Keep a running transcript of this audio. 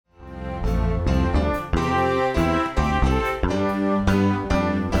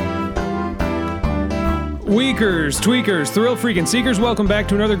Weakers, tweakers, thrill freaking seekers, welcome back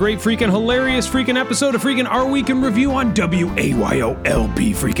to another great freaking hilarious freaking episode of freaking Our Week in Review on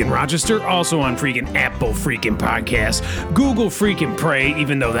WAYOLB freaking Rochester, also on freaking Apple freaking Podcast, Google freaking Play,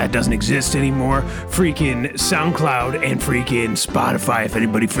 even though that doesn't exist anymore, freaking SoundCloud, and freaking Spotify if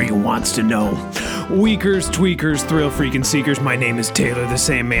anybody freaking wants to know. Weakers, tweakers, thrill freaking seekers, my name is Taylor the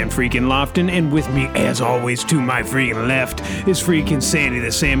Sandman freaking Lofton, and with me as always to my freaking left is freaking Sandy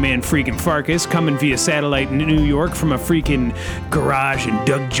the Sandman freaking Farkas, coming via satellite in New York from a freaking garage in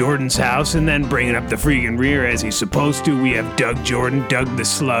Doug Jordan's house, and then bringing up the freaking rear as he's supposed to. We have Doug Jordan, Doug the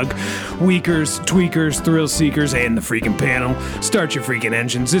Slug, Weakers, tweakers, thrill seekers, and the freaking panel. Start your freaking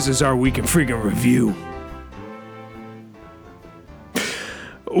engines. This is Our Week in Freaking Review.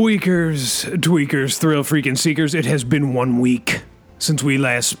 Weakers, tweakers, thrill freaking seekers, it has been 1 week since we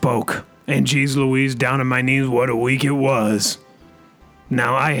last spoke, and geez Louise, down on my knees, what a week it was.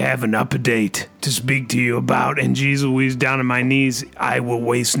 Now I have an update to speak to you about, and geez Louise, down on my knees, I will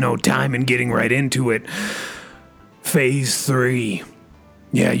waste no time in getting right into it. Phase 3.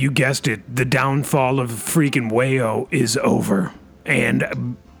 Yeah, you guessed it, the downfall of freaking Wayo is over,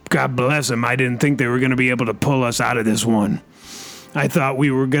 and God bless them, I didn't think they were going to be able to pull us out of this one. I thought we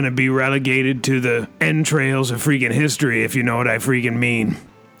were going to be relegated to the entrails of freaking history, if you know what I freaking mean.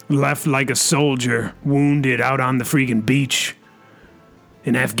 Left like a soldier, wounded out on the freaking beach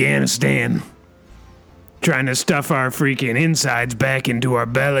in Afghanistan, trying to stuff our freaking insides back into our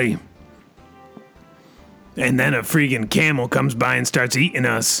belly. And then a freaking camel comes by and starts eating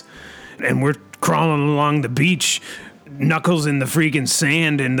us, and we're crawling along the beach, knuckles in the freaking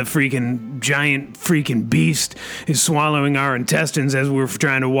sand, and the freaking giant freaking beast is swallowing our intestines as we're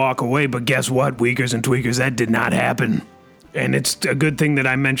trying to walk away. But guess what, Weakers and tweakers, that did not happen. And it's a good thing that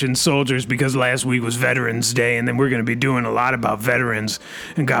I mentioned soldiers, because last week was Veterans Day, and then we're going to be doing a lot about veterans,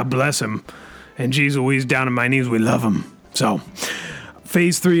 and God bless them. And geez Louise, down on my knees, we love them. So,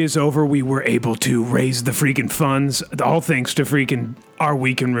 Phase 3 is over. We were able to raise the freaking funds, all thanks to freaking Our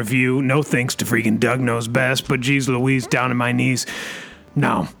Week in Review. No thanks to freaking Doug Knows Best, but geez Louise, down on my knees.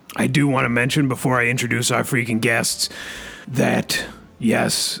 Now, I do want to mention before I introduce our freaking guests that,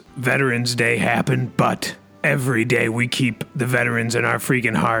 yes, Veterans Day happened, but every day we keep the veterans in our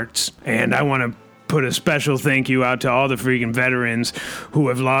freaking hearts. And I want to put a special thank you out to all the freaking veterans who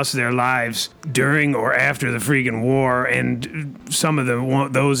have lost their lives during or after the freaking war. And some of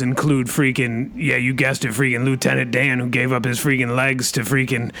those include freaking, yeah, you guessed it, freaking Lieutenant Dan, who gave up his freaking legs to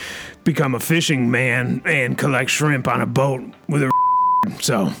freaking become a fishing man and collect shrimp on a boat with a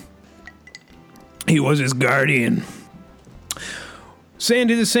so he was his guardian.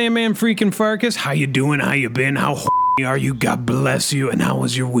 Sandy the Sandman freaking Farkas, how you doing? How you been? How are you? God bless you. And how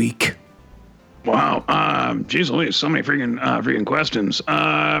was your week? Wow. Geez Louise, so many freaking questions.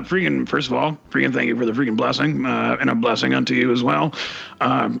 First of all, freaking thank you for the freaking blessing, and a blessing unto you as well.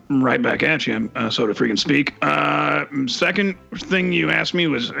 Right back at you, so to freaking speak. Second thing you asked me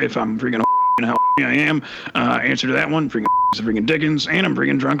was if I'm freaking and how I am. Answer to that one, freaking Dickens, and I'm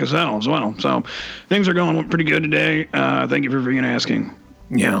freaking drunk as hell as well. So things are going pretty good today. Thank you for freaking asking.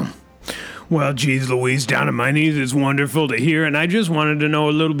 Yeah. Well, geez Louise, down on my knees, it's wonderful to hear, and I just wanted to know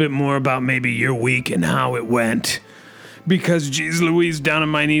a little bit more about maybe your week and how it went. Because, geez Louise, down on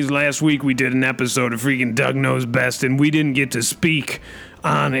my knees, last week we did an episode of freaking Doug Knows Best, and we didn't get to speak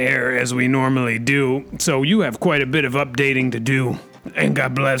on air as we normally do, so you have quite a bit of updating to do, and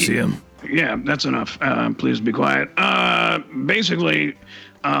God bless you. Yeah, that's enough. Please be quiet. Basically,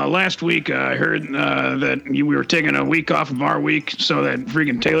 last week I heard that we were taking a week off of our week so that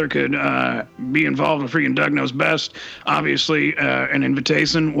freaking Taylor could be involved with freaking Doug Knows Best. Obviously, an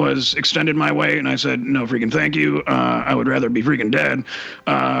invitation was extended my way, and I said, no freaking thank you. I would rather be freaking dead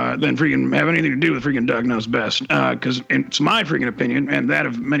than freaking have anything to do with freaking Doug Knows Best. Because it's my freaking opinion, and that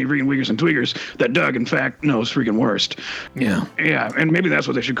of many freaking Weakers and tweakers, that Doug, in fact, knows freaking worst. Yeah. Yeah, and maybe that's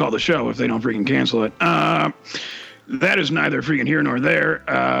what they should call the show if they don't freaking cancel it. That is neither freaking here nor there.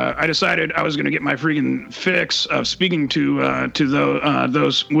 I decided I was going to get my freaking fix of speaking to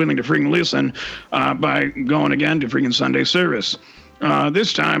those willing to freaking listen by going again to freaking Sunday service.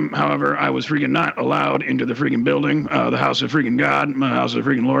 This time, however, I was freaking not allowed into the freaking building, the house of freaking God, the house of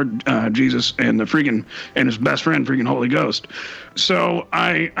freaking Lord Jesus, and and his best friend, freaking Holy Ghost. So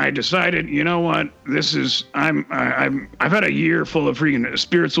I decided, you know what, I've had a year full of freaking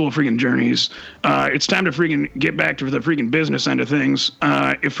spiritual freaking journeys. It's time to freaking get back to the freaking business end of things.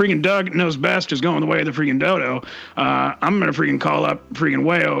 If freaking Doug Knows Best is going the way of the freaking dodo, I'm gonna freaking call up freaking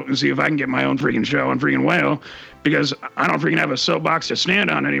Wayo and see if I can get my own freaking show on freaking Wayo. Because I don't freaking have a soapbox to stand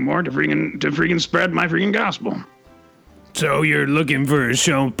on anymore to freaking spread my freaking gospel. So you're looking for a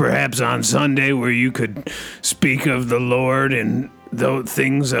show perhaps on Sunday where you could speak of the Lord and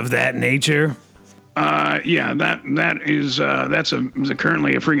things of that nature? Yeah, that's currently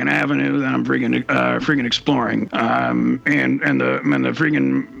a freaking avenue that I'm freaking exploring. And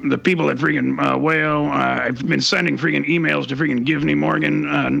the people at freaking Whale, I've been sending freaking emails to freaking Givney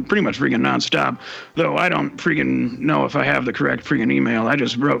Morgan, pretty much freaking nonstop. Though I don't freaking know if I have the correct freaking email. I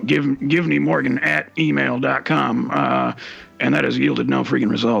just wrote givneymorgan@email.com, and that has yielded no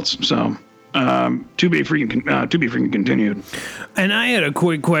freaking results. So. To be freaking continued. And I had a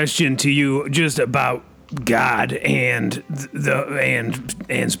quick question to you just about God and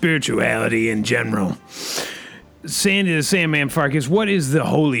and spirituality in general. Sandy the Sandman Farkas, what is the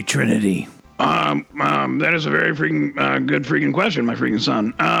Holy Trinity? That is a very freaking good freaking question, my freaking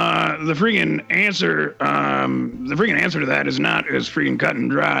son. The freaking answer to that is not as freaking cut and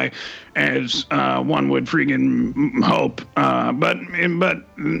dry as one would freaking hope. But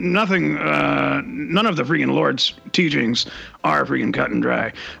nothing, none of the freaking Lord's teachings are freaking cut and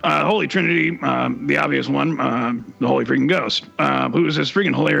dry. Holy Trinity, the obvious one, the Holy freaking Ghost, who is this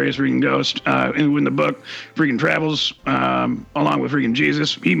freaking hilarious freaking ghost, who in the book freaking travels along with freaking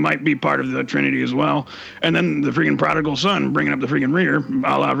Jesus. He might be part of the Trinity as well. And then the freaking prodigal son bringing up the freaking rear,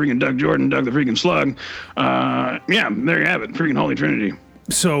 a la freaking Doug Jordan, Doug the freaking Slug. Yeah, there you have it, freaking Holy Trinity.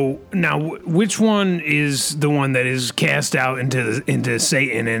 So now, which one is the one that is cast out into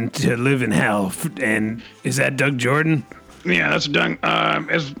Satan and to live in hell? And is that Doug Jordan? Yeah, that's Doug.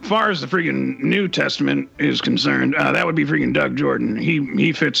 As far as the freaking New Testament is concerned, that would be freaking Doug Jordan.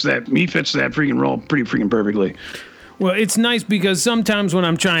 He fits that freaking role pretty freaking perfectly. Well, it's nice because sometimes when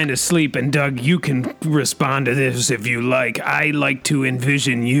I'm trying to sleep, and Doug, you can respond to this if you like, I like to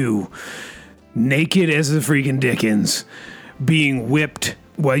envision you naked as the freaking Dickens, being whipped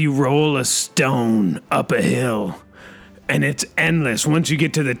while you roll a stone up a hill. And it's endless. Once you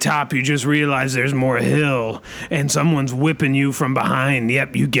get to the top, you just realize there's more hill, and someone's whipping you from behind.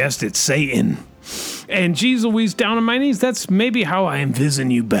 Yep, you guessed it, Satan. And geez Louise, down on my knees, that's maybe how I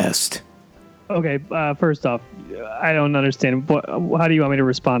envision you best. Okay, first off, I don't understand. How do you want me to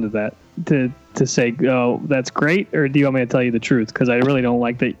respond to that? To say, oh, that's great? Or do you want me to tell you the truth? Because I really don't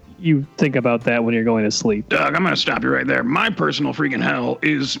like that you think about that when you're going to sleep. Doug, I'm going to stop you right there. My personal freaking hell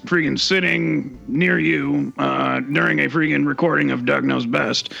is freaking sitting near you during a freaking recording of Doug Knows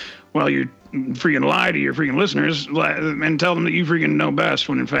Best while you freaking lie to your freaking listeners and tell them that you freaking know best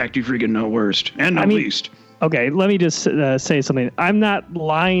when in fact you freaking know worst and know least. Okay, let me just say something. I'm not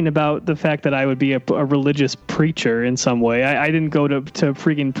lying about the fact that I would be a religious preacher in some way. I didn't go to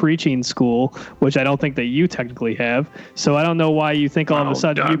freaking preaching school, which I don't think that you technically have. So I don't know why you think all of a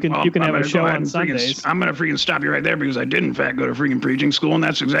sudden Doug, you can have a show on Sundays. I'm going to freaking stop you right there because I did in fact go to freaking preaching school, and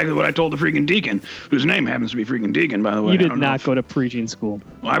that's exactly what I told the freaking deacon, whose name happens to be freaking Deacon, by the way. You did not go to preaching school.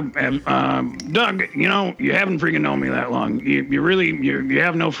 Well, I have, Doug, you haven't freaking known me that long. You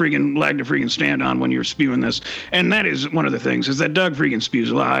have no freaking leg to freaking stand on when you're spewing this. And that is one of the things, is that Doug freaking spews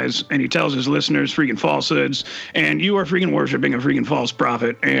lies, and he tells his listeners freaking falsehoods, and you are freaking worshiping a freaking false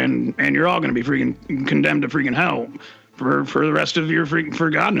prophet, and you're all going to be freaking condemned to freaking hell for the rest of your freaking, for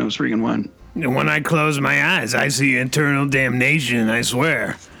God knows freaking when. And when I close my eyes, I see eternal damnation, I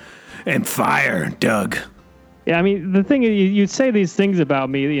swear. And fire, Doug. Yeah, I mean, the thing is, you say these things about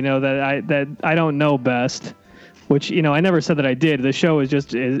me, that I don't know best. Which, I never said that I did. The show is just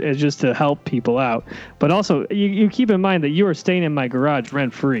to help people out. But also, you keep in mind that you are staying in my garage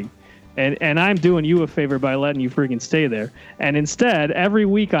rent-free. And I'm doing you a favor by letting you freaking stay there. And instead, every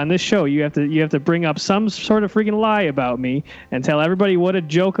week on this show, you have to bring up some sort of freaking lie about me and tell everybody what a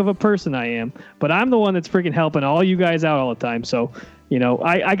joke of a person I am. But I'm the one that's freaking helping all you guys out all the time. So,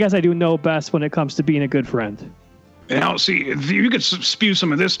 I guess I do know best when it comes to being a good friend. Now, see, if you could spew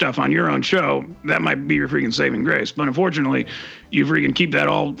some of this stuff on your own show, that might be your freaking saving grace. But unfortunately, you freaking keep that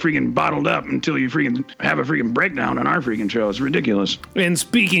all freaking bottled up until you freaking have a freaking breakdown on our freaking show. It's ridiculous. And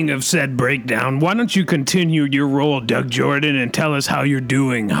speaking of said breakdown, why don't you continue your role, Doug Jordan, and tell us how you're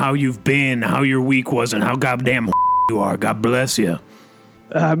doing, how you've been, how your week was, and how goddamn you are. God bless you.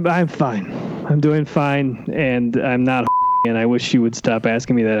 I'm fine. I'm doing fine, and I'm not and I wish you would stop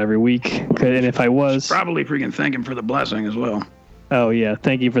asking me that every week. And if I was... Probably freaking thank him for the blessing as well. Oh, yeah.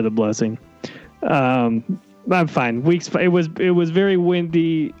 Thank you for the blessing. I'm fine. It was very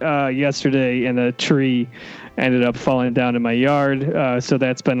windy yesterday, and a tree ended up falling down in my yard. So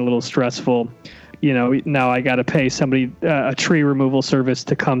that's been a little stressful. Now I got to pay somebody, a tree removal service,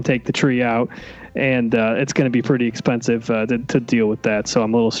 to come take the tree out. and it's going to be pretty expensive to deal with that. So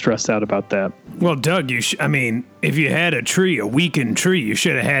I'm a little stressed out about that. Well, Doug, if you had a weakened tree, you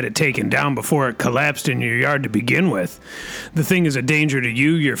should have had it taken down before it collapsed in your yard to begin with. The thing is a danger to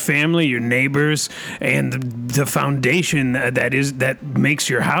you, your family, your neighbors, and the foundation that makes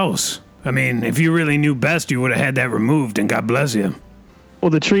your house. I mean, if you really knew best, you would have had that removed, and God bless you. Well,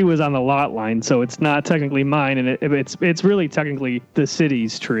 the tree was on the lot line, so it's not technically mine, and it's really technically the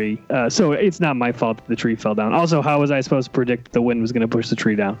city's tree. So it's not my fault that the tree fell down. Also, how was I supposed to predict the wind was going to push the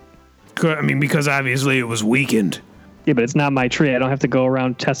tree down? I mean, because obviously it was weakened. Yeah, but it's not my tree. I don't have to go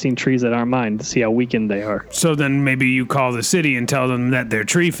around testing trees that aren't mine to see how weakened they are. So then maybe you call the city and tell them that their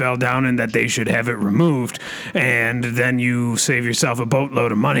tree fell down and that they should have it removed, and then you save yourself a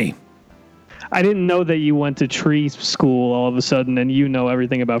boatload of money. I didn't know that you went to tree school all of a sudden and you know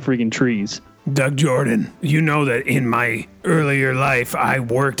everything about freaking trees. Doug Jordan, you know that in my earlier life, I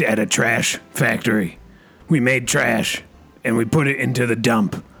worked at a trash factory. We made trash and we put it into the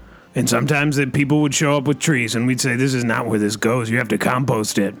dump. And sometimes the people would show up with trees and we'd say, this is not where this goes. You have to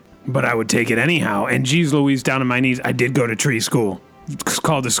compost it. But I would take it anyhow. And geez Louise, down on my knees, I did go to tree school. It's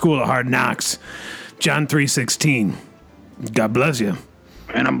called the School of Hard Knocks. John 3:16. God bless you.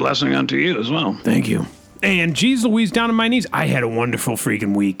 And I'm blessing unto you as well. Thank you. And geez Louise, down on my knees, I had a wonderful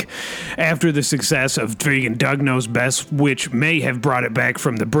freaking week. After the success of freaking Doug Knows Best, which may have brought it back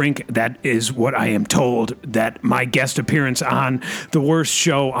from the brink, that is what I am told, that my guest appearance on the worst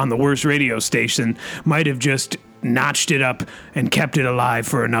show on the worst radio station might have just notched it up and kept it alive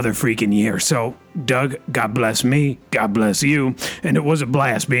for another freaking year. So, Doug, God bless me, God bless you, and it was a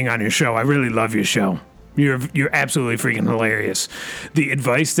blast being on your show. I really love your show. You're absolutely freaking hilarious. The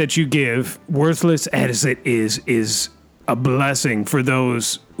advice that you give, worthless as it is a blessing for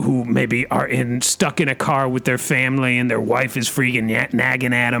those who maybe are stuck in a car with their family and their wife is freaking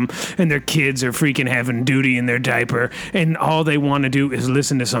nagging at them and their kids are freaking having duty in their diaper and all they want to do is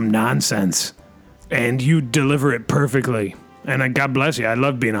listen to some nonsense. And you deliver it perfectly. And God bless you. I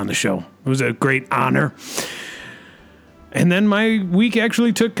love being on the show. It was a great honor. And then my week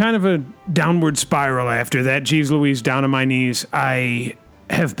actually took kind of a downward spiral after that. Jeez Louise, down on my knees. I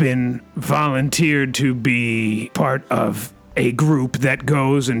have been volunteered to be part of a group that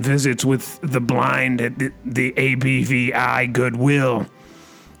goes and visits with the blind at the ABVI Goodwill.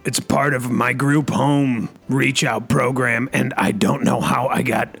 It's part of my group home reach out program, and I don't know how I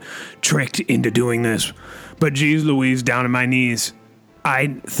got tricked into doing this. But geez Louise, down on my knees.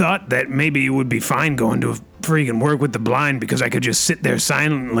 I thought that maybe it would be fine going to freaking work with the blind because I could just sit there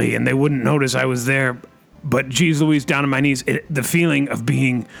silently and they wouldn't notice I was there. But geez Louise, down on my knees, the feeling of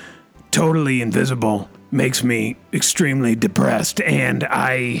being totally invisible makes me extremely depressed, and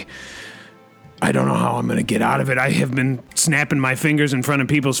I don't know how I'm going to get out of it. I have been snapping my fingers in front of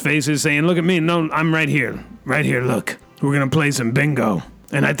people's faces saying, look at me, no, I'm right here, look. We're going to play some bingo.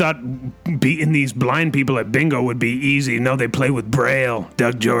 And I thought beating these blind people at bingo would be easy. No, they play with Braille,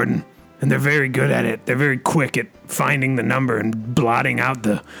 Doug Jordan. And they're very good at it. They're very quick at finding the number and blotting out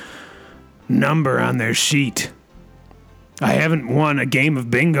the number on their sheet. I haven't won a game of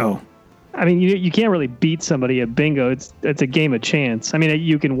bingo. I mean, you can't really beat somebody at bingo. It's a game of chance. I mean,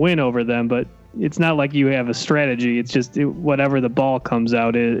 you can win over them, but it's not like you have a strategy. It's just whatever the ball comes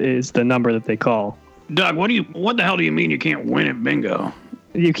out is the number that they call. Doug, what the hell do you mean you can't win at bingo?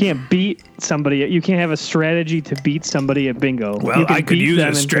 You can't beat somebody. You can't have a strategy to beat somebody at bingo. Well, I could use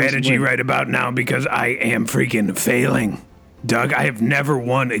a strategy right about now because I am freaking failing. Doug, I have never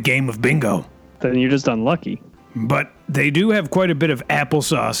won a game of bingo. Then you're just unlucky. But they do have quite a bit of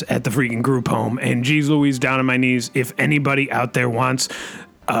applesauce at the freaking group home. And geez Louise, down on my knees, if anybody out there wants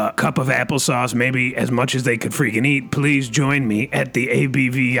a cup of applesauce, maybe as much as they could freaking eat, please join me at the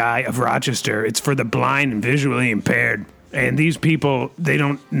ABVI of Rochester. It's for the blind and visually impaired. And these people, they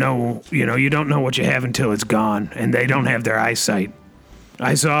don't know, you don't know what you have until it's gone. And they don't have their eyesight.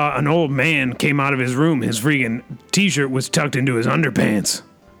 I saw an old man came out of his room. His freaking T-shirt was tucked into his underpants.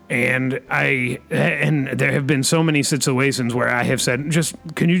 And there have been so many situations where I have said,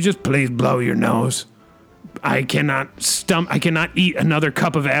 can you just please blow your nose? I cannot eat another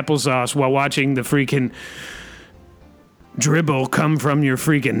cup of applesauce while watching the freaking dribble come from your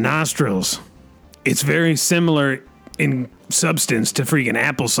freaking nostrils. It's very similar in substance to freaking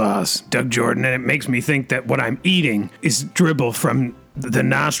applesauce, Doug Jordan, and it makes me think that what I'm eating is dribble from the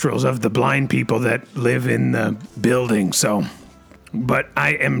nostrils of the blind people that live in the building. But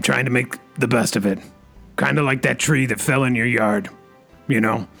I am trying to make the best of it. Kind of like that tree that fell in your yard,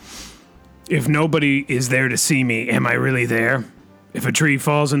 If nobody is there to see me, am I really there? If a tree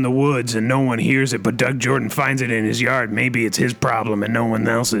falls in the woods and no one hears it, but Doug Jordan finds it in his yard, maybe it's his problem and no one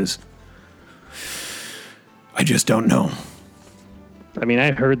else's. just don't know. I mean,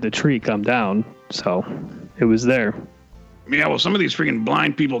 I heard the tree come down, so it was there. Yeah, well, some of these freaking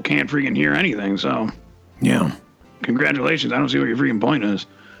blind people can't freaking hear anything, so Yeah. congratulations. I don't see what your freaking point is.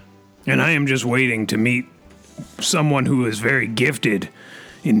 And I am just waiting to meet someone who is very gifted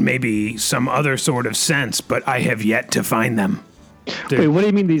in maybe some other sort of sense, but I have yet to find them. Wait, what do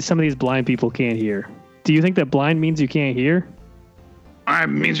you mean some of these blind people can't hear? Do you think that blind means you can't hear? It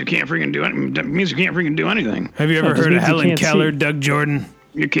means you can't freaking do it. It means you can't freaking do anything. Have you ever It just heard of means you Helen can't Keller, see. Doug Jordan?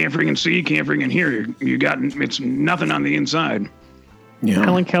 You can't freaking see, you can't freaking hear. You got, it's nothing on the inside. Yeah.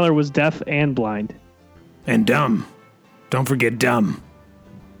 Helen Keller was deaf and blind. And dumb. Don't forget dumb.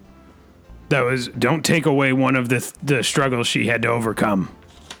 Don't take away one of the struggles she had to overcome.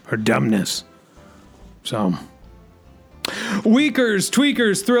 Her dumbness. So, Weakers,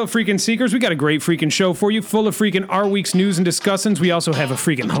 tweakers, thrill freaking seekers, we got a great freaking show for you, full of freaking our week's news and discussins. We also have a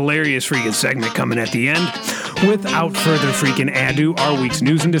freaking hilarious freaking segment coming at the end. Without further freaking ado, our week's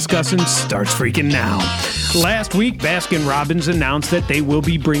news and discussins starts freaking now. Last week, Baskin Robbins announced that they will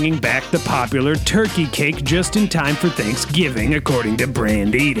be bringing back the popular turkey cake just in time for Thanksgiving, according to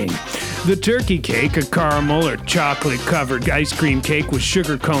Brand Eating. The turkey cake, a caramel or chocolate-covered ice cream cake with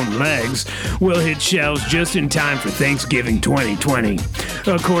sugar cone legs, will hit shelves just in time for Thanksgiving 2020.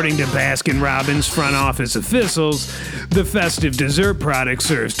 According to Baskin Robbins front office officials, the festive dessert product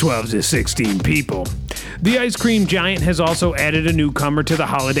serves 12 to 16 people. The ice cream giant has also added a newcomer to the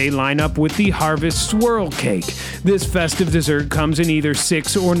holiday lineup with the Harvest Swirl Cake. This festive dessert comes in either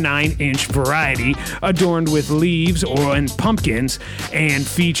 6 or 9-inch variety, adorned with leaves and pumpkins, and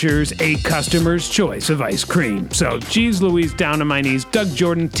features a customer's choice of ice cream. So, geez Louise, down on my knees. Doug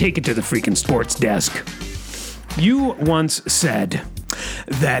Jordan, take it to the freaking sports desk. You once said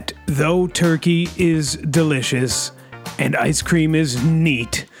that though turkey is delicious and ice cream is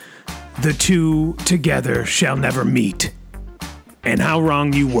neat, the two together shall never meet. And how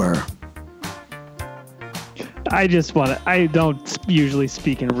wrong you were. I don't usually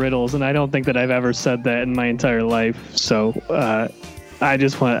speak in riddles, and I don't think that I've ever said that in my entire life. So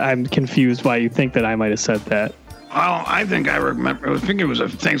I'm confused why you think that I might have said that. Well, I think I remember. I think it was a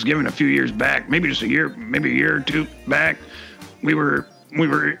Thanksgiving a few years back, maybe just a year or two back. We were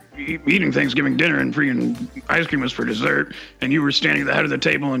eating Thanksgiving dinner, and freaking ice cream was for dessert. And you were standing at the head of the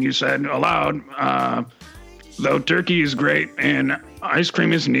table, and you said aloud, "Though turkey is great and ice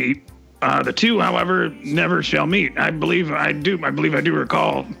cream is neat, the two, however, never shall meet." I believe I do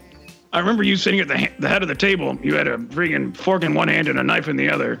recall. I remember you sitting at the head of the table. You had a freaking fork in one hand and a knife in the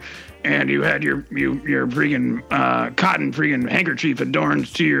other, and you had your freaking cotton freaking handkerchief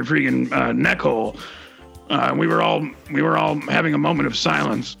adorned to your freaking neck hole. We were all having a moment of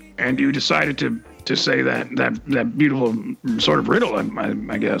silence, and you decided to say that beautiful sort of riddle,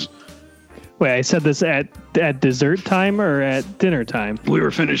 I guess. Wait, I said this at dessert time or at dinner time? We were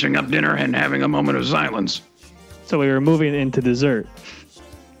finishing up dinner and having a moment of silence. So we were moving into dessert.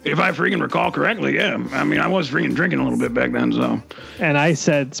 If I freaking recall correctly, yeah. I mean, I was freaking drinking a little bit back then, so. And I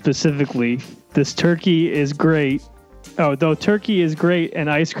said specifically, this turkey is great. Oh, though turkey is great and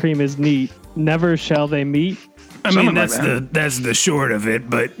ice cream is neat, never shall they meet. I mean, that's the short of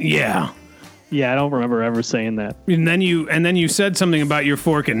it, but yeah. Yeah, I don't remember ever saying that. And then you said something about your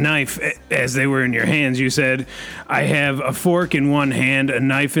fork and knife as they were in your hands. You said, "I have a fork in one hand, a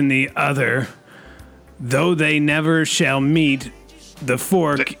knife in the other. Though they never shall meet, the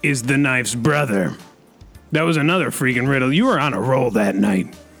fork is the knife's brother." That was another freaking riddle. You were on a roll that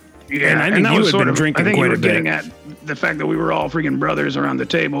night. Yeah, and I think you had been drinking quite a bit. I think you were getting at the fact that we were all freaking brothers around the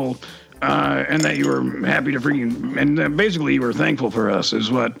table, and that you were happy to freaking, and basically you were thankful for us is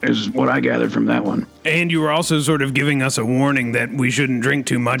what I gathered from that one. And you were also sort of giving us a warning that we shouldn't drink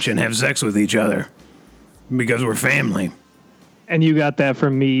too much and have sex with each other because we're family. And you got that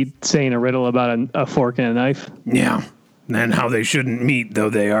from me saying a riddle about a fork and a knife? Yeah. And how they shouldn't meet, though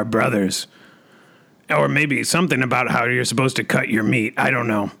they are brothers. Or maybe something about how you're supposed to cut your meat. I don't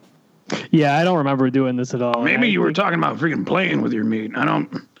know. Yeah, I don't remember doing this at all. Maybe you were talking about freaking playing with your meat. Yeah.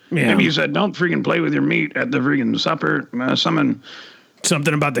 Maybe you said don't freaking play with your meat at the freaking supper.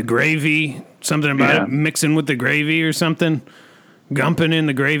 Something about the gravy. Something about mixing with the gravy or something. Gumping in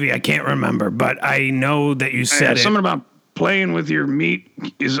the gravy. I can't remember, but I know that you said it. Something about playing with your meat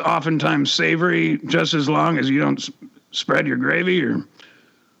is oftentimes savory just as long as you don't spread your gravy. Or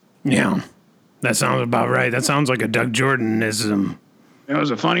yeah, that sounds about right. That sounds like a Doug Jordanism. It was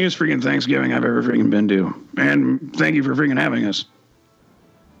the funniest freaking Thanksgiving I've ever freaking been to. And thank you for freaking having us.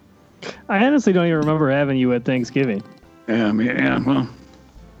 I honestly don't even remember having you at Thanksgiving. Yeah, well,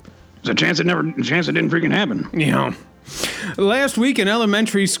 there's a chance it didn't freaking happen. Yeah. Last week, an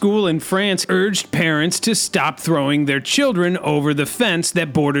elementary school in France urged parents to stop throwing their children over the fence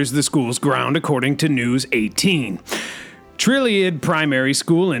that borders the school's ground, according to News 18. Trilliad Primary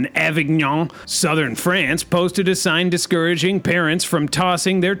School in Avignon, southern France, posted a sign discouraging parents from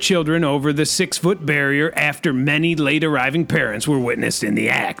tossing their children over the 6-foot barrier after many late arriving parents were witnessed in the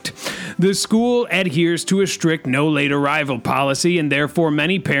act. The school adheres to a strict no late arrival policy, and therefore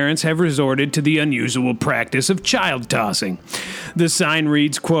many parents have resorted to the unusual practice of child tossing. The sign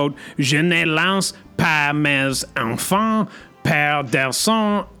reads, quote, "Je ne lance pas mes enfants par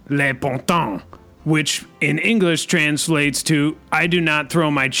descendre les pontons," which in English translates to, "I do not throw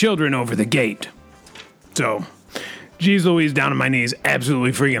my children over the gate." So, geez Louise, down on my knees,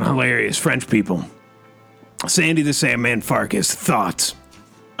 absolutely freaking hilarious French people. Sandy the Sandman Farkas, thoughts?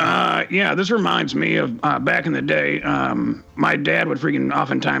 Yeah, this reminds me of back in the day. My dad would freaking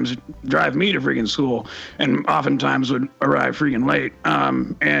oftentimes drive me to freaking school, and oftentimes would arrive freaking late.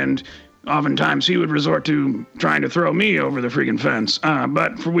 And oftentimes he would resort to trying to throw me over the freaking fence.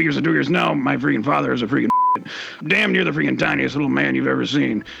 But for we years and doers know, my freaking father is a freaking damn near the freaking tiniest little man you've ever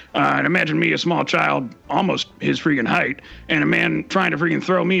seen. And imagine me, a small child, almost his freaking height, and a man trying to freaking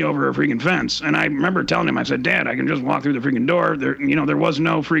throw me over a freaking fence. And I remember telling him, I said, "Dad, I can just walk through the freaking door." There was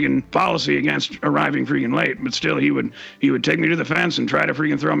no freaking policy against arriving freaking late, but still he would take me to the fence and try to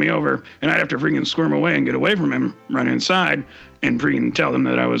freaking throw me over, and I'd have to freaking squirm away and get away from him, run inside, and freaking tell them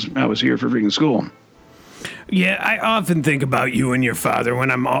that I was here for freaking school. Yeah, I often think about you and your father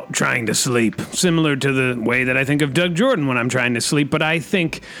when I'm trying to sleep, similar to the way that I think of Doug Jordan when I'm trying to sleep, but I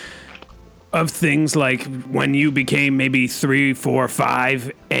think of things like when you became maybe 3, 4,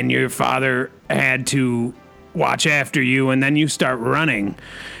 5, and your father had to watch after you, and then you start running,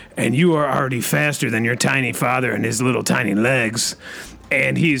 and you are already faster than your tiny father and his little tiny legs,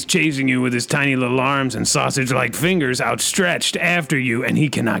 and he's chasing you with his tiny little arms and sausage-like fingers outstretched after you, and he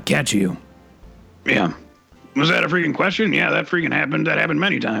cannot catch you. Yeah. Was that a freaking question? Yeah, that freaking happened. That happened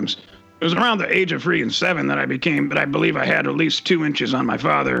many times. It was around the age of freaking 7 that I believe I had at least 2 inches on my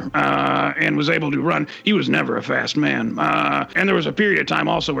father, and was able to run. He was never a fast man. And there was a period of time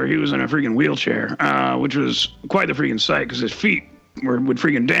also where he was in a freaking wheelchair, which was quite the freaking sight, because his feet would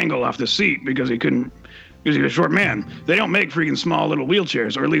freaking dangle off the seat because he was a short man. They don't make freaking small little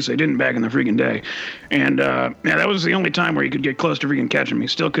wheelchairs, or at least they didn't back in the freaking day. And yeah, that was the only time where he could get close to freaking catching me.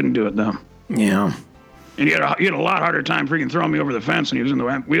 Still couldn't do it though. Yeah. And he had a lot harder time freaking throwing me over the fence when he was in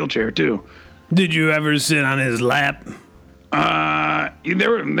the wheelchair too. Did you ever sit on his lap?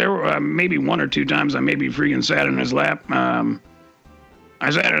 There were maybe 1 or 2 times I maybe freaking sat in his lap. I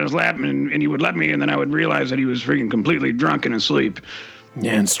sat in his lap and he would let me, and then I would realize that he was freaking completely drunk and asleep.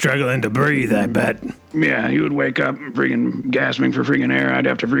 Yeah, and struggling to breathe, I bet. Yeah, he would wake up freaking gasping for freaking air. I'd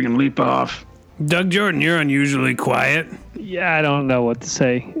have to freaking leap off. Doug Jordan, you're unusually quiet. Yeah, I don't know what to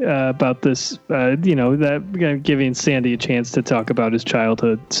say about this. Giving Sandy a chance to talk about his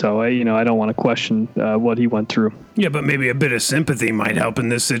childhood. So I don't want to question what he went through. Yeah, but maybe a bit of sympathy might help in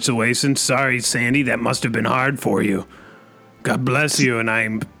this situation. Sorry, Sandy, that must have been hard for you. God bless you, and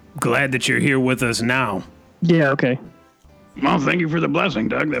I'm glad that you're here with us now. Yeah, okay. Well, thank you for the blessing,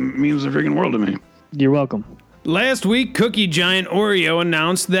 Doug. That means the freaking world to me. You're welcome. Last week, cookie giant Oreo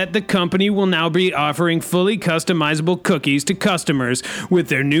announced that the company will now be offering fully customizable cookies to customers with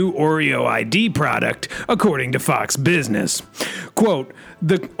their new Oreo ID product, according to Fox Business. Quote,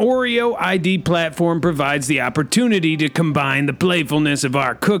 "The Oreo ID platform provides the opportunity to combine the playfulness of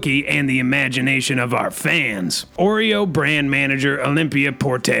our cookie and the imagination of our fans," Oreo brand manager Olympia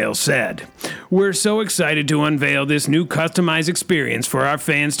Portale said. "We're so excited to unveil this new customized experience for our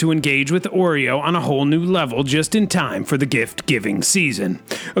fans to engage with Oreo on a whole new level just in time for the gift-giving season."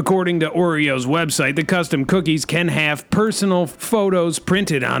 According to Oreo's website, the custom cookies can have personal photos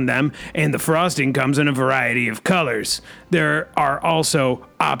printed on them, and the frosting comes in a variety of colors. There are also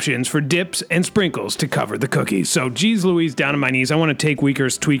options for dips and sprinkles to cover the cookies. So, geez Louise, down on my knees, I want to take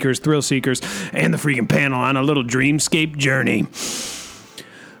Weakers, Tweakers, Thrill Seekers, and the freaking panel on a little dreamscape journey.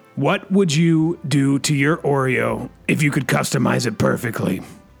 What would you do to your Oreo if you could customize it perfectly?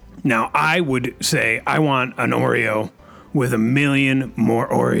 Now, I would say I want an Oreo with 1 million more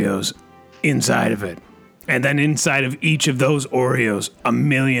Oreos inside of it. And then inside of each of those Oreos, 1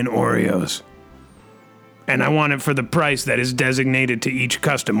 million Oreos. And I want it for the price that is designated to each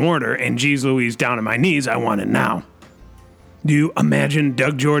custom order. And geez Louise, down on my knees, I want it now. Do you imagine,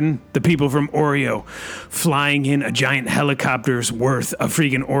 Doug Jordan, the people from Oreo, flying in a giant helicopter's worth of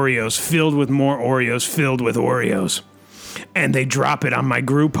freaking Oreos filled with more Oreos filled with Oreos? And they drop it on my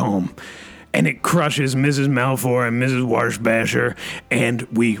group home. And it crushes Mrs. Malfoy and Mrs. Warshbasher. And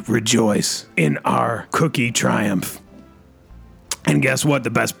we rejoice in our cookie triumph. And guess what? The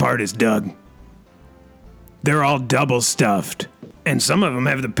best part is, Doug, they're all double stuffed. And some of them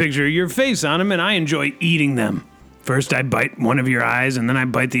have the picture of your face on them, and I enjoy eating them. First, I bite one of your eyes, and then I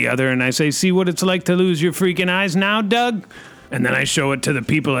bite the other, and I say, see what it's like to lose your freaking eyes now, Doug? And then I show it to the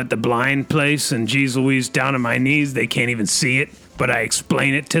people at the blind place, and geez Louise, down on my knees, they can't even see it, but I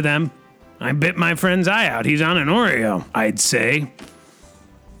explain it to them. I bit my friend's eye out. He's on an Oreo, I'd say.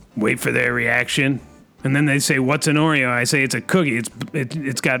 Wait for their reaction. And then they say, what's an Oreo? I say, it's a cookie.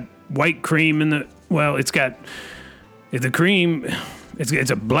 It's got white cream in the, well, it's got the cream.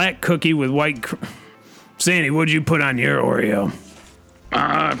 It's a black cookie with white Sandy, what'd you put on your Oreo?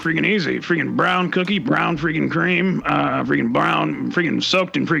 Freaking easy. Freaking brown cookie, brown freaking cream, freaking brown, freaking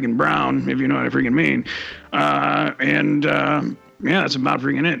soaked in freaking brown, if you know what I freaking mean. Yeah, that's about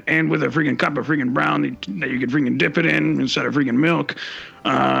freaking it. And with a freaking cup of freaking brown that you could freaking dip it in instead of freaking milk.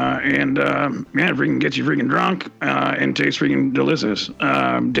 Yeah, it freaking gets you freaking drunk, and tastes freaking delicious.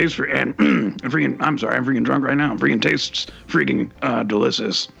 I'm freaking drunk right now. Freaking tastes freaking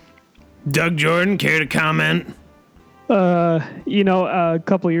delicious. Doug Jordan, care to comment? A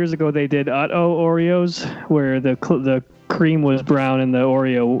couple of years ago they did Utto Oreos where the cream was brown and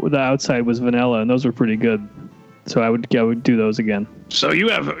the outside was vanilla, and those were pretty good. So I would do those again. So you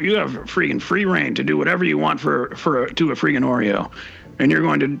have freaking free reign to do whatever you want to a freaking Oreo, and you're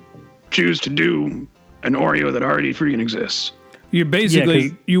going to choose to do an Oreo that already freaking exists. You're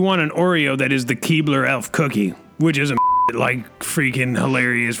basically you want an Oreo that is the Keebler Elf cookie, which is like freaking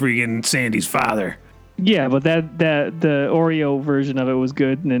hilarious freaking Sandy's father. Yeah, but the Oreo version of it was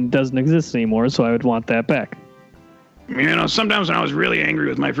good and it doesn't exist anymore, so I would want that back. Sometimes when I was really angry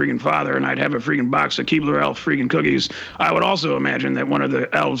with my freaking father and I'd have a freaking box of Keebler Elf freaking cookies, I would also imagine that one of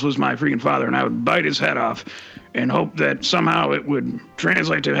the elves was my freaking father, and I would bite his head off and hope that somehow it would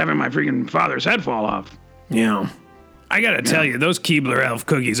translate to having my freaking father's head fall off. Yeah. I gotta tell you, those Keebler Elf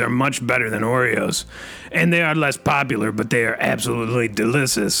cookies are much better than Oreos. And they are less popular, but they are absolutely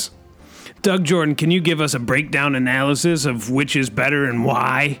delicious. Doug Jordan, can you give us a breakdown analysis of which is better and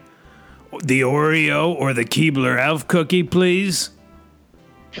why? The Oreo or the Keebler Elf cookie, please?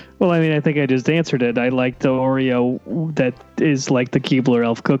 Well, I think I just answered it. I like the Oreo that is like the Keebler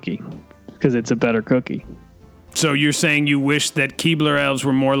Elf cookie because it's a better cookie. So you're saying you wish that Keebler Elves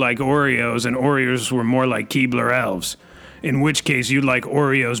were more like Oreos and Oreos were more like Keebler Elves, in which case you'd like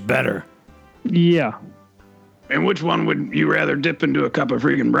Oreos better. Yeah. And which one would you rather dip into a cup of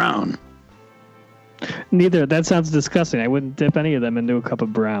freaking brown? Neither. That sounds disgusting. I wouldn't dip any of them into a cup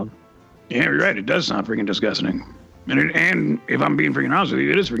of brown. Yeah, you're right. It does sound freaking disgusting. And if I'm being freaking honest with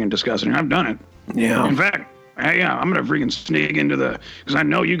you, it is freaking disgusting. I've done it. Yeah. In fact, I'm going to freaking sneak into because I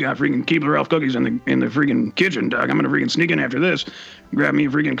know you got freaking Keebler Elf cookies in the freaking kitchen, Doug. I'm going to freaking sneak in after this, grab me a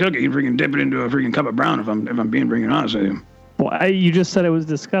freaking cookie and freaking dip it into a freaking cup of brown if I'm being freaking honest with you. Well, you just said it was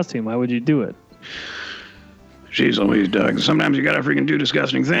disgusting. Why would you do it? Jeez Louise, Doug. Sometimes you gotta freaking do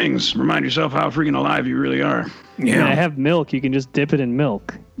disgusting things. Remind yourself how freaking alive you really are. Yeah. I have milk. You can just dip it in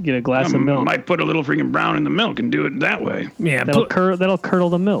milk. Get a glass of milk. Might put a little freaking brown in the milk and do it that way. Yeah, that'll curdle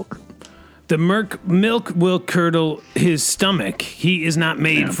the milk. The milk will curdle his stomach. He is not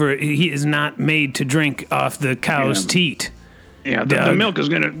made He is not made to drink off the cow's teat. Yeah, the milk is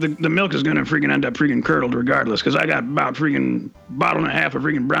gonna freaking end up freaking curdled regardless, because I got about freaking bottle and a half of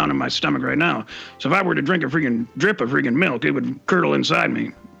freaking brown in my stomach right now. So if I were to drink a freaking drip of freaking milk, it would curdle inside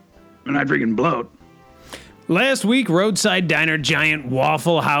me, and I'd freaking bloat. Last week, Roadside Diner giant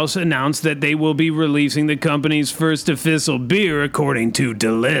Waffle House announced that they will be releasing the company's first official beer, according to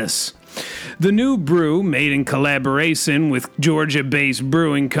Deliss. The new brew, made in collaboration with Georgia-based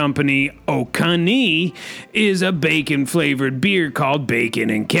brewing company Okani, is a bacon-flavored beer called Bacon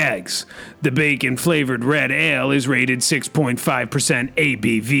and Kegs. The bacon-flavored red ale is rated 6.5%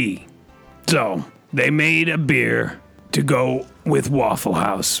 ABV. So, they made a beer to go with Waffle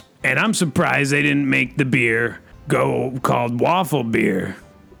House. And I'm surprised they didn't make the beer called Waffle Beer.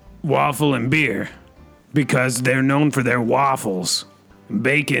 Waffle and beer. Because they're known for their waffles.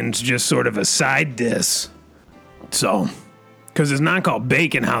 Bacon's just sort of a side dish. So, because it's not called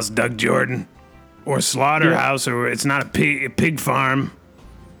Bacon House, Doug Jordan, or Slaughterhouse, or it's not a pig farm.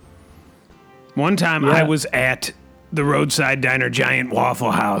 One time I was at the Roadside Diner giant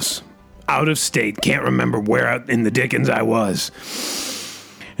Waffle House, out of state, can't remember where out in the dickens I was.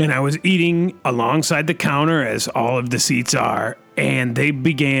 And I was eating alongside the counter, as all of the seats are, and they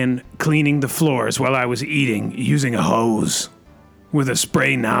began cleaning the floors while I was eating using a hose. With a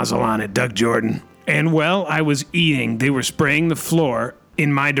spray nozzle on it, Doug Jordan. And while I was eating, they were spraying the floor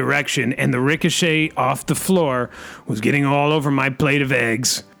in my direction, and the ricochet off the floor was getting all over my plate of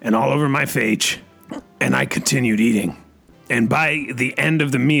eggs and all over my face. And I continued eating. And by the end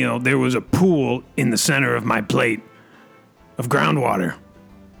of the meal, there was a pool in the center of my plate of groundwater.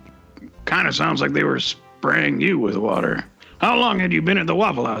 Kind of sounds like they were spraying you with water. How long had you been at the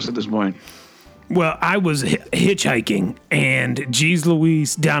Waffle House at this point? Well, I was hitchhiking, and geez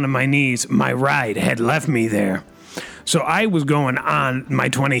Louise, down to my knees, my ride had left me there. So I was going on my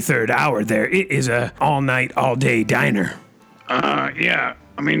 23rd hour there. It is a all-night, all-day diner. Yeah.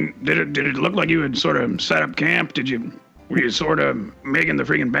 I mean, did it look like you had sort of set up camp? Were you sort of making the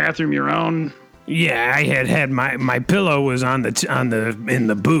freaking bathroom your own? Yeah, I had my pillow was in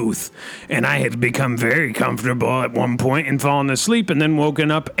the booth, and I had become very comfortable at one point and fallen asleep and then woken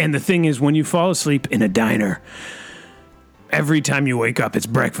up. And the thing is, when you fall asleep in a diner, every time you wake up, it's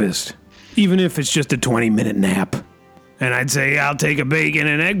breakfast, even if it's just a 20-minute nap. And I'd say, I'll take a bacon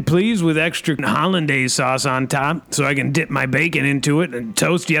and egg, please, with extra hollandaise sauce on top so I can dip my bacon into it. And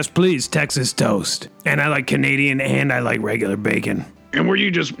toast, yes, please, Texas toast. And I like Canadian and I like regular bacon. And were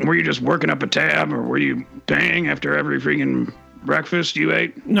you just working up a tab, or were you paying after every freaking breakfast you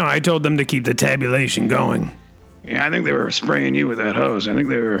ate? No, I told them to keep the tabulation going. Yeah, I think they were spraying you with that hose. I think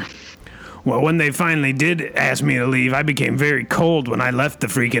they were... Well, when they finally did ask me to leave, I became very cold when I left the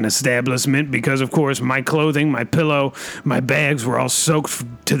freaking establishment because, of course, my clothing, my pillow, my bags were all soaked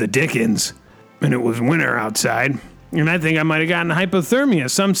to the dickens. And it was winter outside. And I think I might have gotten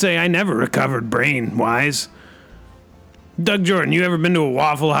hypothermia. Some say I never recovered brain-wise. Doug Jordan, you ever been to a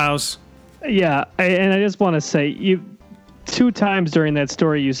Waffle House? Yeah, and I just want to say, 2 times during that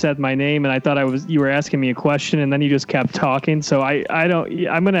story you said my name, and I thought you were asking me a question, and then you just kept talking. So I'm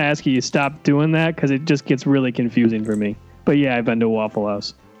going to ask you to stop doing that because it just gets really confusing for me. But yeah, I've been to a Waffle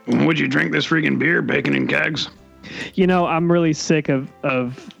House. Would you drink this freaking beer, bacon and kegs? I'm really sick of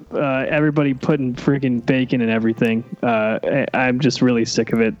everybody putting freaking bacon in everything. I'm just really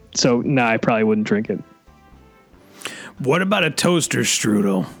sick of it. So no, I probably wouldn't drink it. What about a toaster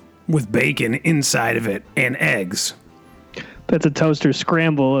strudel with bacon inside of it and eggs? That's a toaster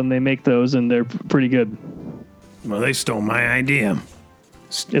scramble, and they make those, and they're pretty good. Well, they stole my idea.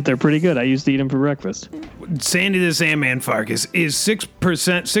 If they're pretty good. I used to eat them for breakfast. Sandy the Sandman Farkas, is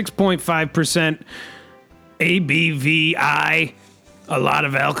 6.5% ABVI a lot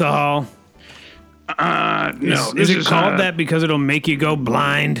of alcohol? No. Is it called that because it'll make you go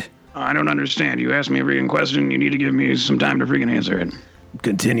blind? I don't understand. You asked me a freaking question. You need to give me some time to freaking answer it.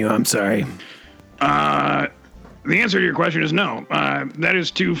 Continue. I'm sorry. The answer to your question is no. That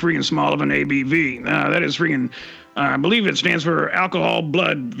is too freaking small of an ABV. That is freaking, I believe it stands for alcohol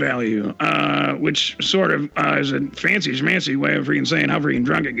blood value, which sort of is a fancy way of freaking saying how freaking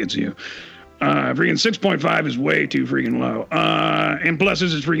drunk it gets you. Freaking 6.5 is way too freaking low. And plus,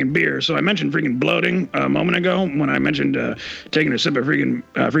 this is freaking beer. So I mentioned freaking bloating a moment ago when I mentioned taking a sip of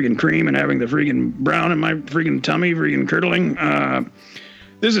freaking cream and having the freaking brown in my freaking tummy, freaking curdling.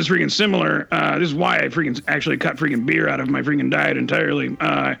 This is freaking similar. This is why I freaking actually cut freaking beer out of my freaking diet entirely.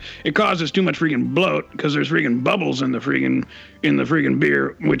 It causes too much freaking bloat because there's freaking bubbles in the freaking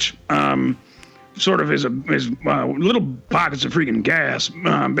beer, which sort of is little pockets of freaking gas,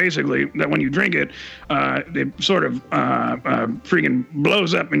 basically, that when you drink it, it sort of freaking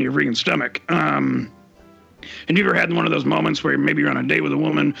blows up in your freaking stomach. And you ever had one of those moments where maybe you're on a date with a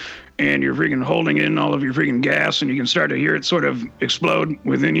woman and you're freaking holding in all of your freaking gas and you can start to hear it sort of explode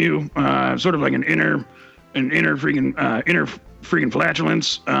within you, sort of like an inner freaking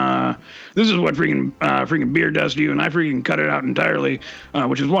flatulence. This is what freaking beer does to you, and I freaking cut it out entirely,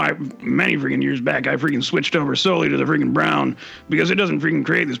 which is why many freaking years back I freaking switched over solely to the freaking brown, because it doesn't freaking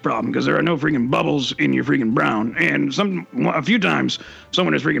create this problem, because there are no freaking bubbles in your freaking brown. And a few times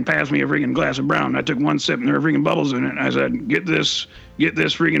someone has freaking passed me a freaking glass of brown. I took one sip and there were freaking bubbles in it. I said, get this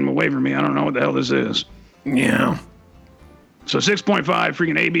freaking away from me. I don't know what the hell this is. Yeah. So 6.5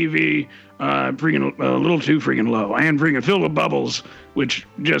 freaking ABV, freaking a little too freaking low, and freaking filled with bubbles, which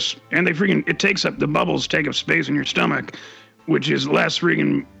the bubbles take up space in your stomach, which is less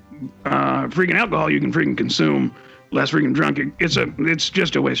freaking alcohol you can freaking consume, less freaking drunk. It's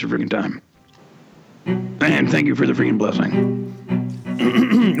just a waste of freaking time. And thank you for the freaking blessing.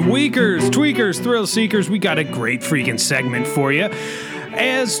 Weakers, tweakers, thrill seekers, we got a great freaking segment for you.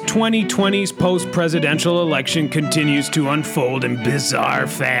 As 2020's post-presidential election continues to unfold in bizarre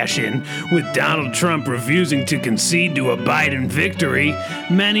fashion, with Donald Trump refusing to concede to a Biden victory,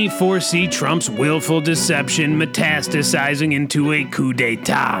 many foresee Trump's willful deception metastasizing into a coup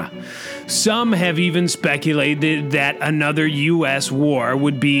d'etat. Some have even speculated that another U.S. war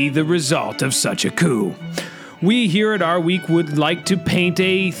would be the result of such a coup. We here at Our Week would like to paint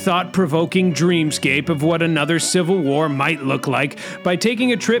a thought-provoking dreamscape of what another civil war might look like by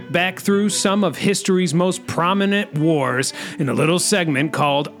taking a trip back through some of history's most prominent wars in a little segment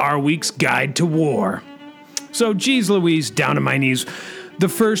called Our Week's Guide to War. So, geez Louise, down to my knees. The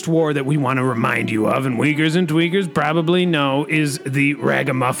first war that we want to remind you of, and Weakers and Tweakers probably know, is the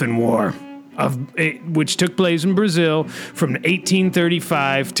Ragamuffin War, which took place in Brazil from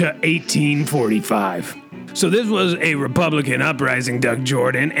 1835 to 1845. So this was a Republican uprising, Doug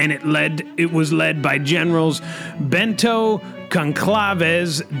Jordan, and it was led by Generals Bento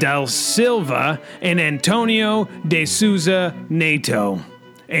Conclaves da Silva and Antonio de Souza Neto.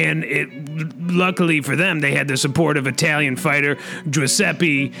 And luckily for them, they had the support of Italian fighter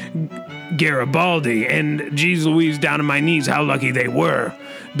Giuseppe Garibaldi. And geez Louise, down to my knees, how lucky they were.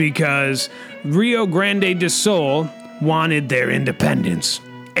 Because Rio Grande do Sul wanted their independence.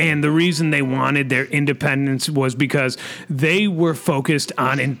 And the reason they wanted their independence was because they were focused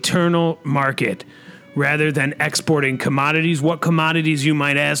on internal market rather than exporting commodities. What commodities, you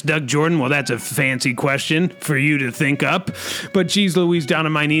might ask, Doug Jordan? Well, that's a fancy question for you to think up. But geez Louise, down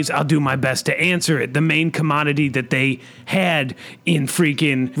on my knees, I'll do my best to answer it. The main commodity that they had in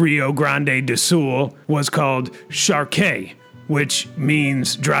freaking Rio Grande do Sul was called charque, which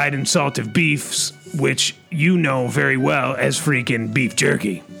means dried and salted beefs, which you know very well as freaking beef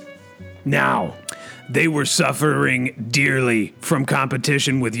jerky. Now, they were suffering dearly from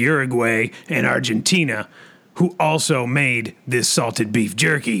competition with Uruguay and Argentina, who also made this salted beef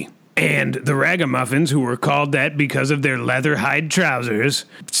jerky. And the Ragamuffins, who were called that because of their leather hide trousers,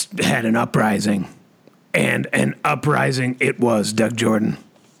 had an uprising. And an uprising it was, Doug Jordan.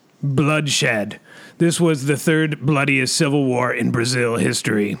 Bloodshed. This was the third bloodiest civil war in Brazil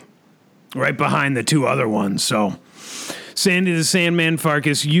history, right behind the two other ones. So, Sandy the Sandman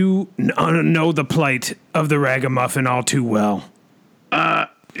Farkas, you know the plight of the Ragamuffin all too well. I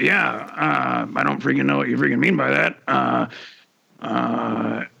don't freaking know what you freaking mean by that.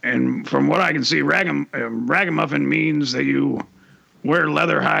 And from what I can see, ragamuffin means that you wear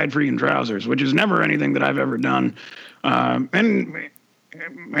leather hide freaking trousers, which is never anything that I've ever done. And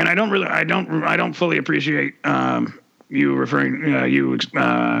I don't fully appreciate you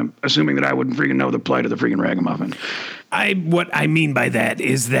assuming that I wouldn't freaking know the plight of the freaking ragamuffin. What I mean by that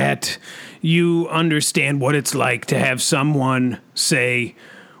is that you understand what it's like to have someone say,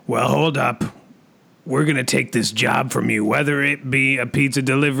 well, hold up, we're going to take this job from you, whether it be a pizza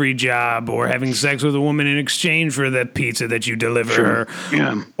delivery job or having sex with a woman in exchange for the pizza that you deliver her,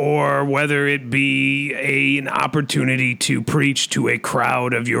 or whether it be an opportunity to preach to a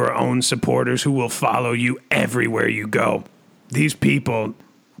crowd of your own supporters who will follow you everywhere you go. These people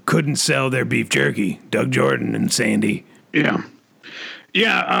couldn't sell their beef jerky, Doug Jordan and Sandy. Yeah.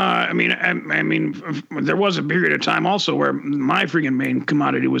 I mean, there was a period of time also where my freaking main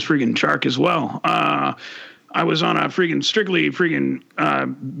commodity was freaking chark as well. I was on a freaking strictly freaking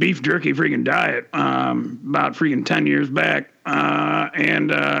beef jerky freaking diet about freaking 10 years back,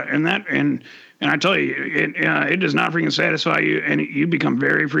 and I tell you, it does not freaking satisfy you, and you become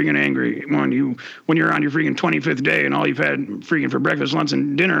very freaking angry when you're on your freaking 25th day, and all you've had freaking for breakfast, lunch,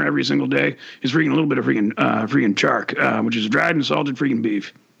 and dinner every single day is freaking a little bit of freaking chark, which is dried and salted freaking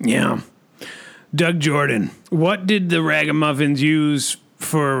beef. Yeah, Doug Jordan, what did the Ragamuffins use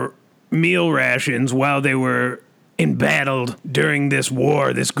for meal rations while they were embattled during this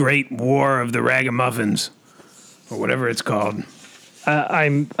war, this great war of the Ragamuffins, or whatever it's called?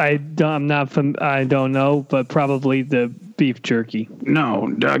 I don't know, but probably the beef jerky.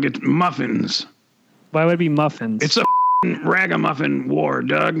 No, Doug, it's muffins. Why would it be muffins? It's a ragamuffin war,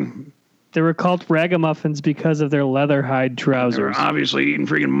 Doug. They were called ragamuffins because of their leather hide trousers. They're obviously eating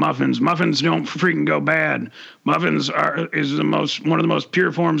freaking muffins. Muffins don't freaking go bad. Muffins is one of the most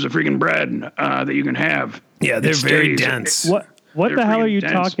pure forms of freaking bread that you can have. Yeah, they're very dense. What the hell are you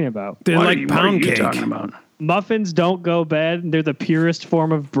talking about? They're like pound cake. What are you talking about? Muffins don't go bad. They're the purest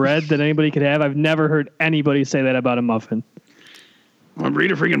form of bread that anybody could have. I've never heard anybody say that about a muffin. Well,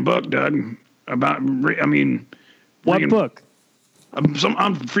 read a freaking book, Doug. What book? I'm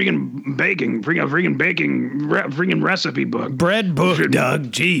freaking baking, freaking recipe book. Bread book,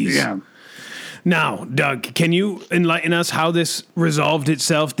 Doug. Jeez. Yeah. Now, Doug, can you enlighten us how this resolved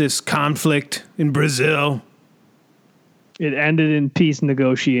itself, this conflict in Brazil? It ended in peace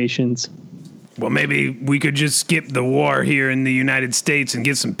negotiations. Well, maybe we could just skip the war here in the United States and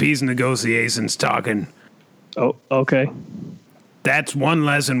get some peace negotiations talking. Oh, okay. That's one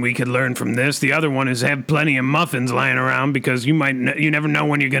lesson we could learn from this. The other one is have plenty of muffins lying around because you never know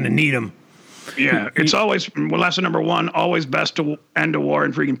when you're going to need them. Yeah, it's always lesson number one, always best to end a war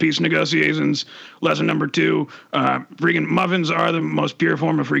in freaking peace negotiations. Lesson number two, freaking muffins are the most pure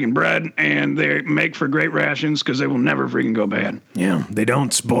form of freaking bread, and they make for great rations because they will never freaking go bad. Yeah, they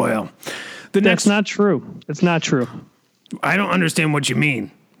don't spoil. That's not true. It's not true. I don't understand what you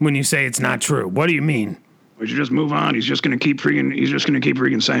mean when you say it's not true. What do you mean? We should just move on. He's just going to keep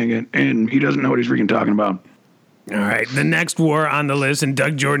freaking saying it, and he doesn't know what he's freaking talking about. All right, the next war on the list, and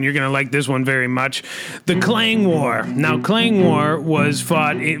Doug Jordan, you're going to like this one very much, the Klang War. Now, Klang War was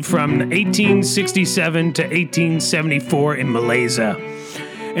fought from 1867 to 1874 in Malaysia,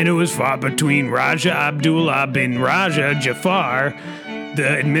 and it was fought between Raja Abdullah bin Raja Jafar,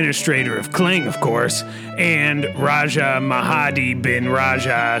 the administrator of Klang, of course, and Raja Mahadi bin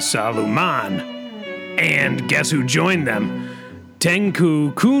Raja Saluman. And guess who joined them?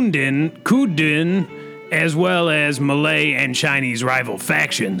 Tengku Kudin, as well as Malay and Chinese rival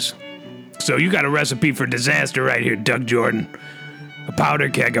factions. So you got a recipe for disaster right here, Doug Jordan. A powder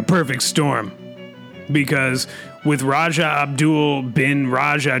keg, a perfect storm. Because with Raja Abdul bin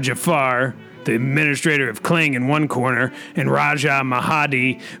Raja Jafar, the administrator of Klang in one corner, and Raja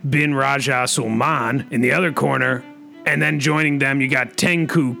Mahadi bin Raja Sulman in the other corner, and then joining them, you got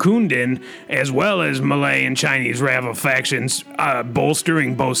Tengku Kundin, as well as Malay and Chinese rival factions,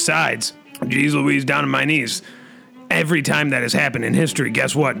 bolstering both sides. Jeez Louise, down on my knees. Every time that has happened in history,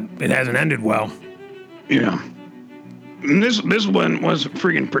 guess what? It hasn't ended well. Yeah. And this one was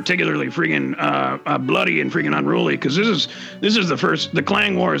freaking particularly freaking bloody and freaking unruly because this is the first. The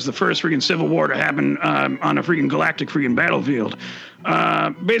Klang War is the first freaking civil war to happen on a freaking galactic freaking battlefield.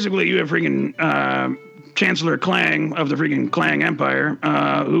 Basically, you have freaking Chancellor Klang of the freaking Klang Empire,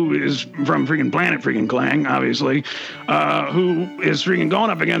 who is from freaking planet freaking Klang, obviously, who is freaking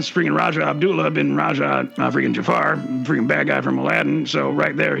going up against freaking Raja Abdullah bin Raja freaking Jafar, freaking bad guy from Aladdin. So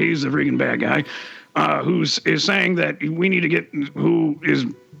right there, he's the freaking bad guy. Who's saying that we need to get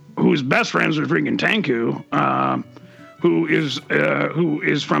who's best friends with freaking Tengku, who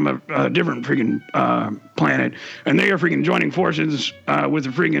is from a different freaking planet, and they are freaking joining forces with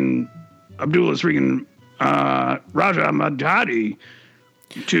the freaking Abdullah's freaking Raja Mahadi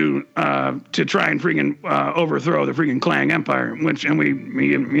to try and freaking overthrow the freaking Klang Empire. You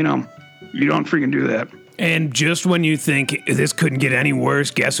don't freaking do that. And just when you think this couldn't get any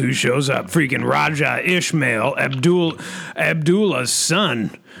worse, guess who shows up? Freaking Raja Ishmael, Abdullah's son.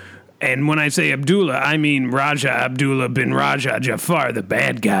 And when I say Abdullah, I mean Raja Abdullah bin Raja Jafar, the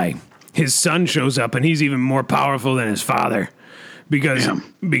bad guy. His son shows up, and he's even more powerful than his father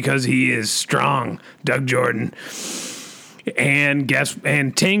because he is strong, Doug Jordan. And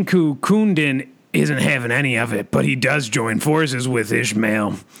Tengku Kundin isn't having any of it, but he does join forces with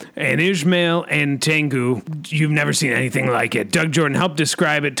Ishmael. And Ishmael and Tengku, you've never seen anything like it. Doug Jordan, help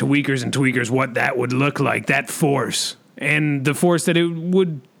describe it to Weakers and Tweakers what that would look like, that force. And the force that it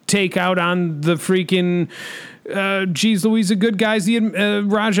would take out on the freaking, geez Louise, the good guys, the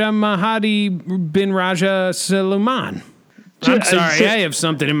Raja Mahadi bin Raja Saluman. I'm sorry, I have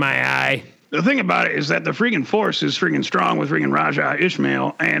something in my eye. The thing about it is that the freaking force is freaking strong with freaking Raja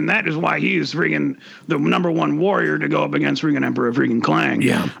Ishmael, and that is why he is freaking the number one warrior to go up against freaking Emperor freaking Klang.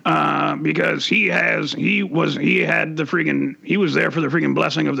 Yeah. Because he was there for the freaking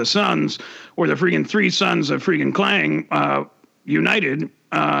blessing of the sons, where the freaking three sons of freaking Klang united in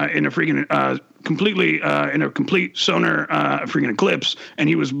a freaking in a complete solar freaking eclipse, and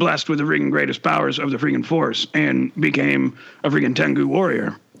he was blessed with the freaking greatest powers of the freaking force and became a freaking Tengu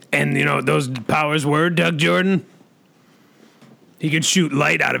warrior. And you know what those powers were, Doug Jordan? He could shoot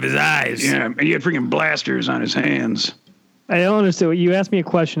light out of his eyes. Yeah, and he had freaking blasters on his hands. I don't understand. You ask me a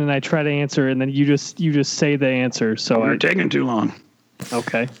question and I try to answer, and then you just say the answer. So you're taking too long.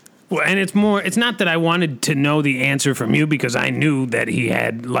 Okay. Well, and it's not that I wanted to know the answer from you because I knew that he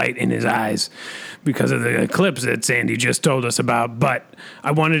had light in his eyes because of the eclipse that Sandy just told us about, but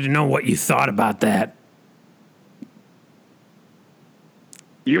I wanted to know what you thought about that.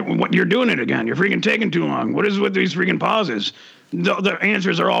 You're doing it again. You're freaking taking too long. What is with these freaking pauses? The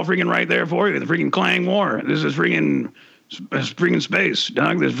answers are all freaking right there for you. The freaking Klang War. This is freaking space,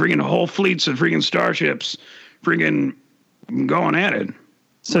 Doug. There's freaking whole fleets of freaking starships freaking going at it.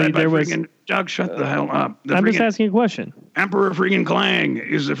 So there was... Doug, shut the hell up. I'm just asking a question. Emperor freaking Klang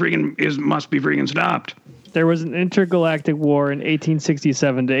must be freaking stopped. There was an intergalactic war in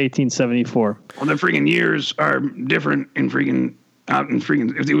 1867 to 1874. Well, the freaking years are different in freaking...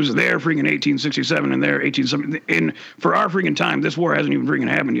 if it was there freaking 1867 and there 1870, for our freaking time, this war hasn't even freaking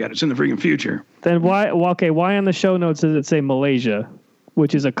happened yet. It's in the freaking future. Then why on the show notes does it say Malaysia,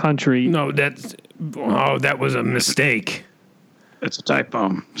 which is a country? No, that was a mistake. That's a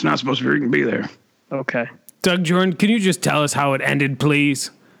typo. It's not supposed to freaking be there. Okay. Doug Jordan, can you just tell us how it ended,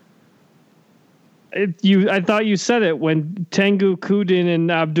 please? I thought you said it when Tengu Kudin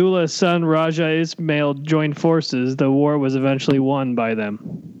and Abdullah's son Raja Ismail joined forces. The war was eventually won by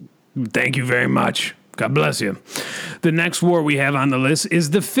them. Thank you very much. God bless you. The next war we have on the list is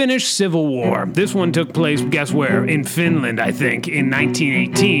the Finnish Civil War. This one took place, guess where? In Finland, I think, in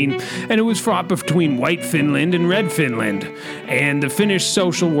 1918. And it was fought between White Finland and Red Finland. And the Finnish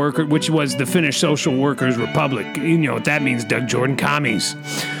Social Worker, which was the Finnish Social Workers Republic. You know what that means, Doug Jordan, commies.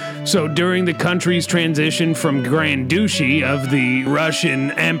 So during the country's transition from Grand Duchy of the Russian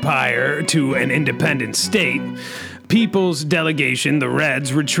Empire to an independent state, People's Delegation, the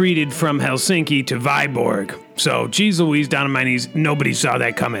Reds, retreated from Helsinki to Viborg. So, geez Louise, down on my knees, nobody saw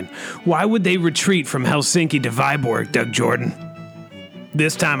that coming. Why would they retreat from Helsinki to Viborg, Doug Jordan?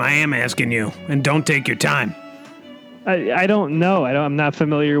 This time I am asking you, and don't take your time. I don't know. I'm not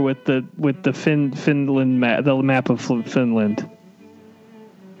familiar with the Finland map, the map of Finland.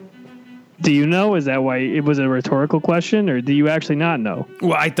 Do you know? Is that why it was a rhetorical question, or do you actually not know?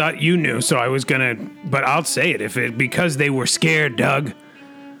 Well, I thought you knew, so I was gonna, but I'll say it because they were scared, Doug.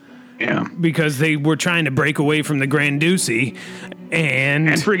 Yeah. Because they were trying to break away from the Grand Duchy, and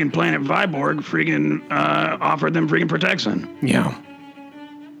freaking Planet Viborg freaking offered them freaking protection. Yeah.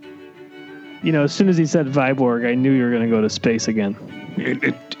 You know, as soon as he said Viborg, I knew you were going to go to space again.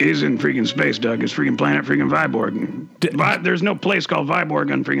 It is in freaking space, Doug. It's freaking planet freaking Viborg. There's no place called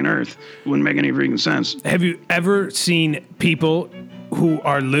Viborg on freaking Earth. It wouldn't make any freaking sense. Have you ever seen people who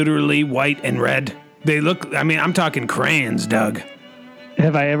are literally white and red? They look, I mean, I'm talking crayons, Doug.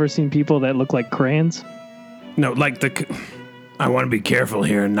 Have I ever seen people that look like crayons? No, like I want to be careful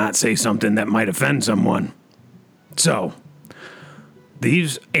here and not say something that might offend someone. So,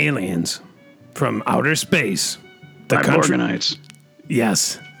 these aliens from outer space, the Viborganites.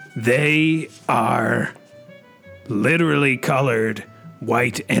 Yes, they are literally colored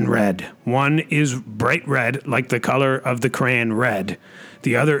white and red. One is bright red, like the color of the crayon red.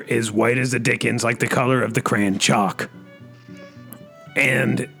 The other is white as the dickens, like the color of the crayon chalk.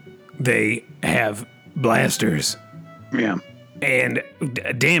 And they have blasters. Yeah. And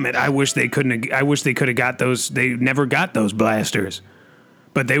damn it, I wish they could have got those. They never got those blasters.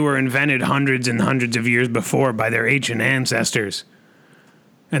 But they were invented hundreds and hundreds of years before by their ancient ancestors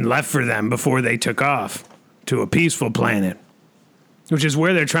and left for them before they took off to a peaceful planet, which is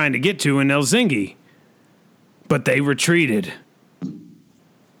where they're trying to get to in Helsinki. But they retreated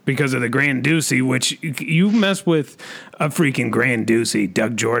because of the Grand Duchy, which you mess with a freaking Grand Duchy,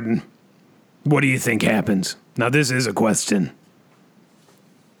 Doug Jordan. What do you think happens? Now, this is a question.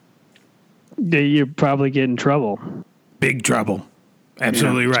 You probably get in trouble. Big trouble.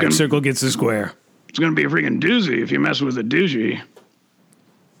 Absolutely right. Circle gets the square. It's going to be a freaking doozy if you mess with a douchey.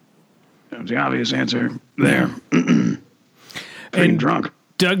 That's the obvious answer there. Freaking drunk.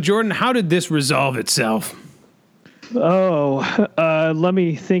 Doug Jordan, how did this resolve itself? Let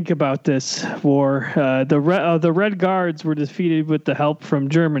me think about this war. The Red Guards were defeated with the help from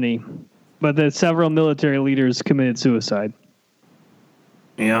Germany, but then several military leaders committed suicide.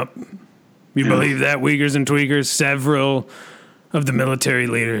 Yep. You believe that, Uyghurs and Tweakers? Several of the military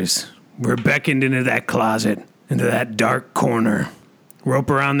leaders were beckoned into that closet, into that dark corner.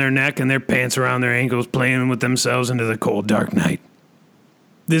 Rope around their neck and their pants around their ankles, playing with themselves into the cold, dark night.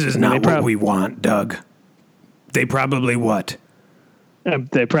 This is not what we want, Doug. They probably what?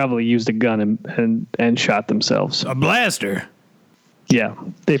 They probably used a gun and shot themselves. A blaster? Yeah,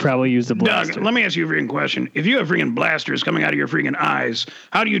 they probably used a blaster. Doug, let me ask you a freaking question. If you have freaking blasters coming out of your freaking eyes,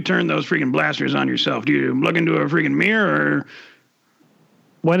 how do you turn those freaking blasters on yourself? Do you look into a freaking mirror or...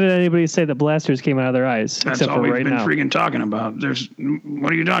 When did anybody say the blasters came out of their eyes? That's all we've been freaking talking about.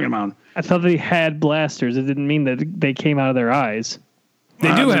 What are you talking about? I thought they had blasters. It didn't mean that they came out of their eyes.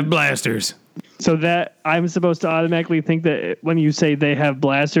 They do have blasters. So that I'm supposed to automatically think that when you say they have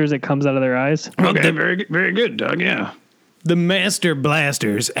blasters, it comes out of their eyes? Okay, very, very good, Doug, yeah. The master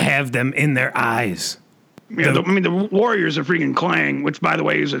blasters have them in their eyes. Yeah, the Warriors of freaking Klang, which, by the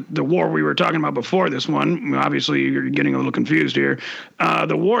way, is the war we were talking about before this one. Obviously, you're getting a little confused here.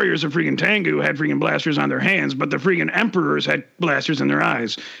 The Warriors of freaking Tengu had freaking blasters on their hands, but the freaking Emperors had blasters in their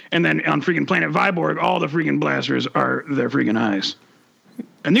eyes. And then on freaking Planet Viborg, all the freaking blasters are their freaking eyes.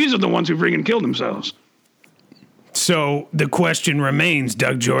 And these are the ones who freaking killed themselves. So the question remains,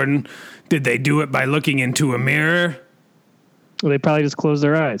 Doug Jordan, did they do it by looking into a mirror? Well, they probably just closed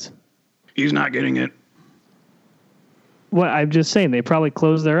their eyes. He's not getting it. What I'm just saying, they probably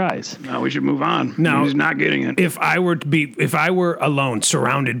closed their eyes. No, we should move on. No, he's not getting it. If I were alone,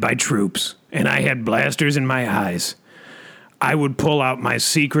 surrounded by troops, and I had blasters in my eyes, I would pull out my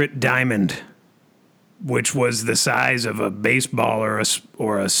secret diamond, which was the size of a baseball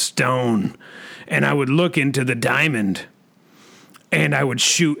or a stone, and I would look into the diamond, and I would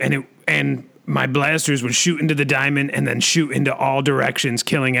shoot, and my blasters would shoot into the diamond and then shoot into all directions,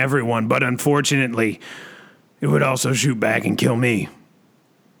 killing everyone. But unfortunately, it would also shoot back and kill me,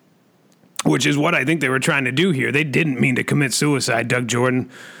 which is what I think they were trying to do here. They didn't mean to commit suicide, Doug Jordan.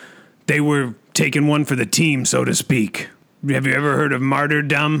 They were taking one for the team, so to speak. Have you ever heard of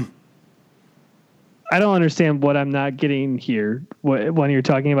martyrdom? I don't understand what I'm not getting here when you're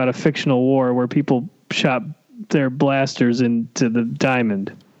talking about a fictional war where people shot their blasters into the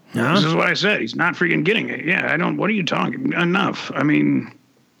diamond. Huh? This is what I said. He's not freaking getting it. Yeah, I don't. What are you talking? Enough. I mean,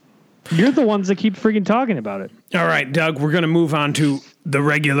 you're the ones that keep freaking talking about it. All right, Doug, we're going to move on to the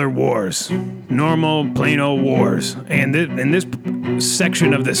regular wars. Normal, plain old wars. And in this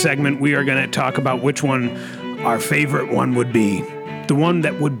section of the segment, we are going to talk about which one our favorite one would be. The one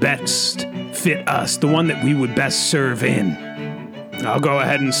that would best fit us. The one that we would best serve in. I'll go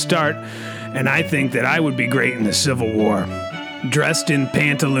ahead and start. And I think that I would be great in the Civil War. Dressed in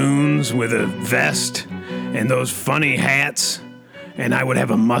pantaloons with a vest and those funny hats. And I would have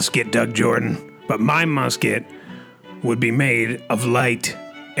a musket, Doug Jordan. But my musket would be made of light.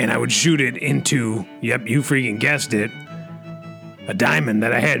 And I would shoot it into, yep, you freaking guessed it, a diamond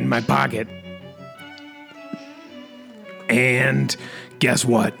that I had in my pocket. And guess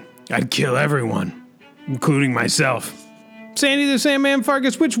what? I'd kill everyone, including myself. Sandy the Sandman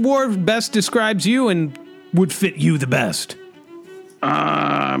Farkas, which war best describes you and would fit you the best?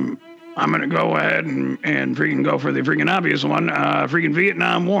 I'm going to go ahead and freaking go for the freaking obvious one, freaking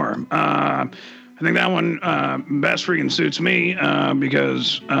Vietnam War. I think that one best freaking suits me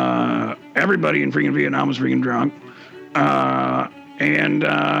because everybody in freaking Vietnam was freaking drunk.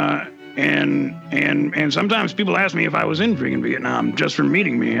 And sometimes people ask me if I was in freaking Vietnam just for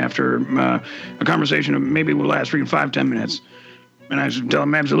meeting me after a conversation of maybe will last freaking 5-10 minutes. And I tell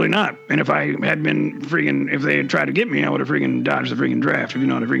them absolutely not. And if I had been freaking, if they had tried to get me, I would have freaking dodged the freaking draft, if you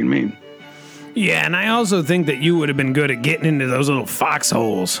know what I freaking mean. Yeah, and I also think that you would have been good at getting into those little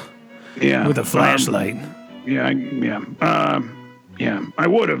foxholes. Yeah. With a flashlight. I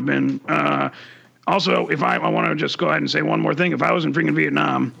would have been. Also, if I want to just go ahead and say one more thing. If I was in freaking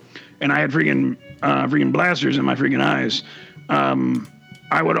Vietnam and I had freaking blasters in my freaking eyes,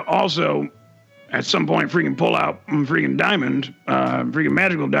 I would also at some point freaking pull out a freaking diamond, freaking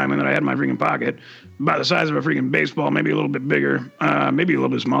magical diamond that I had in my freaking pocket, about the size of a freaking baseball, maybe a little bit bigger, maybe a little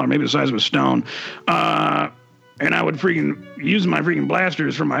bit smaller, maybe the size of a stone. And I would freaking use my freaking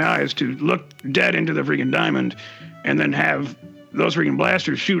blasters from my eyes to look dead into the freaking diamond and then have those freaking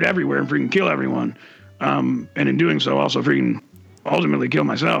blasters shoot everywhere and freaking kill everyone. And in doing so, also freaking ultimately kill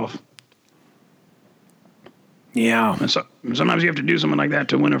myself. Yeah. And so, sometimes you have to do something like that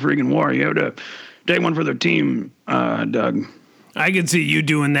to win a freaking war. You have to take one for the team, Doug. I could see you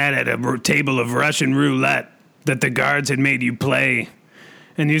doing that at a table of Russian roulette that the guards had made you play.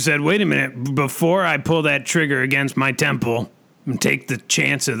 And you said, wait a minute, before I pull that trigger against my temple and take the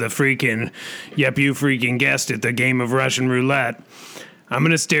chance of the freaking, yep, you freaking guessed it, the game of Russian roulette, I'm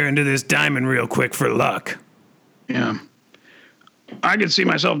going to stare into this diamond real quick for luck. Yeah. I could see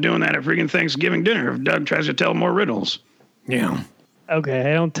myself doing that at freaking Thanksgiving dinner if Doug tries to tell more riddles. Yeah.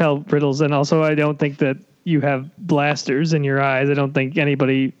 Okay, I don't tell riddles, and also I don't think that you have blasters in your eyes. I don't think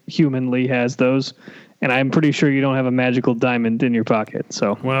anybody humanly has those. And I'm pretty sure you don't have a magical diamond in your pocket.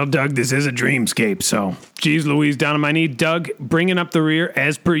 So, well, Doug, this is a dreamscape. So, geez Louise, down on my knee. Doug, bringing up the rear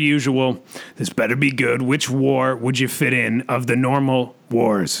as per usual. This better be good. Which war would you fit in of the normal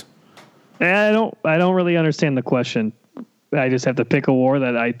wars? I don't really understand the question. I just have to pick a war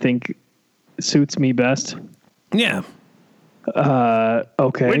that I think suits me best. Yeah.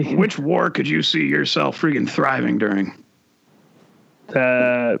 Okay. Which war could you see yourself freaking thriving during?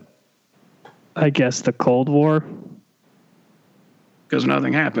 I guess the Cold War. Because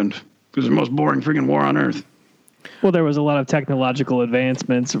nothing happened. It was the most boring freaking war on Earth. Well, there was a lot of technological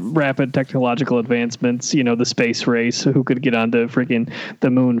advancements, rapid technological advancements, you know, the space race, who could get onto freaking the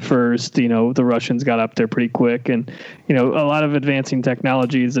moon first, you know, the Russians got up there pretty quick, and, you know, a lot of advancing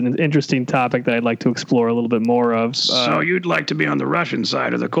technology is an interesting topic that I'd like to explore a little bit more of. So you'd like to be on the Russian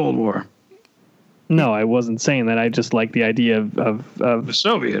side of the Cold War? No, I wasn't saying that. I just like the idea of the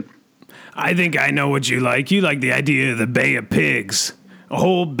Soviet. I think I know what you like. You like the idea of the Bay of Pigs. A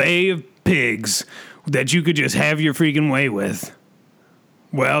whole bay of pigs that you could just have your freaking way with.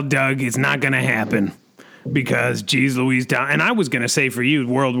 Well, Doug, it's not going to happen because, geez Louise, down. And I was going to say for you,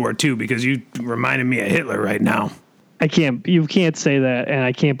 World War II, because you reminded me of Hitler right now. You can't say that, and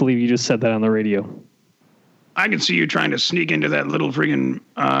I can't believe you just said that on the radio. I can see you trying to sneak into that little freaking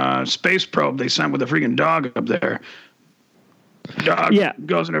space probe they sent with a freaking dog up there. Dog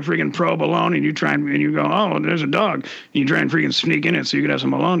goes in a freaking probe alone, and you go, oh, there's a dog. And you try and freaking sneak in it so you can have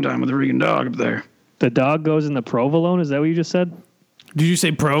some alone time with the freaking dog up there. The dog goes in the provolone? Is that what you just said? Did you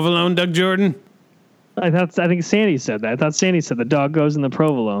say provolone, Doug Jordan? I think Sandy said that. I thought Sandy said the dog goes in the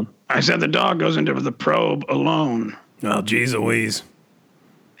provolone. I said the dog goes into the probe alone. Oh, geez Louise.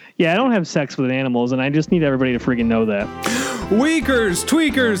 Yeah, I don't have sex with animals, and I just need everybody to freaking know that. Weakers,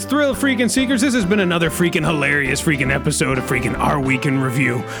 tweakers, thrill freaking seekers, this has been another freaking hilarious freaking episode of freaking Our Week in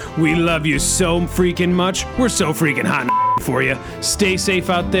Review. We love you so freaking much. We're so freaking hot for you. Stay safe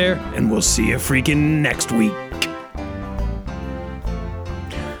out there, and we'll see you freaking next week.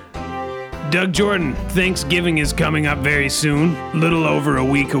 Doug Jordan, Thanksgiving is coming up very soon, little over a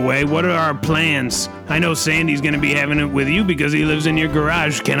week away. What are our plans? I know Sandy's going to be having it with you because he lives in your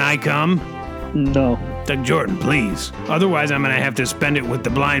garage. Can I come? No. Doug Jordan, please. Otherwise, I'm going to have to spend it with the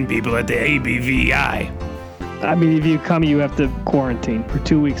blind people at the ABVI. I mean, if you come, you have to quarantine for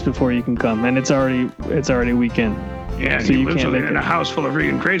 2 weeks before you can come, and it's already weekend. Yeah, so you lives in a house full of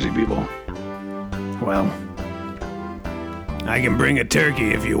freaking crazy people. Well, I can bring a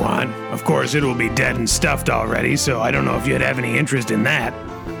turkey if you want. Of course, it'll be dead and stuffed already, so I don't know if you'd have any interest in that.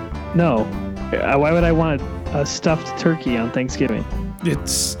 No. Why would I want a stuffed turkey on Thanksgiving?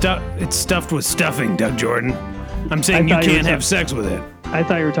 It's stuffed with stuffing, Doug Jordan. I'm saying you can't have sex with it. I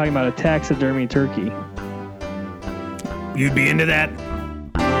thought you were talking about a taxidermy turkey. You'd be into that?